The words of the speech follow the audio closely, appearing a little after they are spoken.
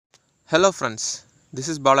Hello friends, this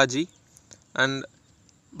is Balaji, and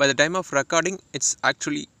by the time of recording it's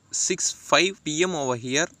actually 6:05 p.m. over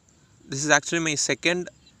here. This is actually my second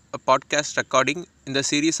podcast recording in the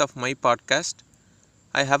series of my podcast.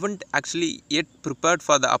 I haven't actually yet prepared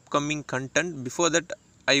for the upcoming content. Before that,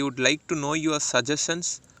 I would like to know your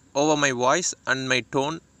suggestions over my voice and my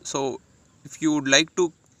tone. So if you would like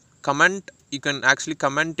to comment, you can actually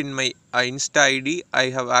comment in my Insta ID. I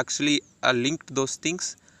have actually linked those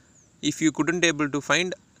things. If you couldn't able to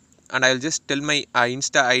find, and I'll just tell my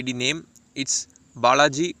Insta ID name, it's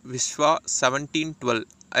Balaji Vishwa 1712.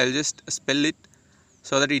 I'll just spell it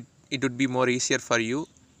so that it would be more easier for you.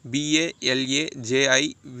 BALAJIVISHWA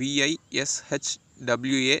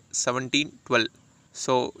 1712.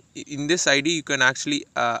 So in this ID you can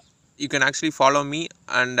actually follow me,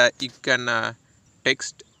 and you can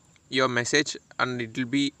text your message, and it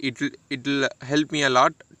will help me a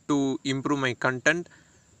lot to improve my content.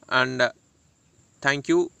 And thank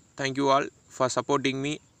you all for supporting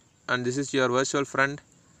me, and this is your virtual friend.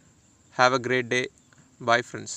 Have a great day. Bye friends.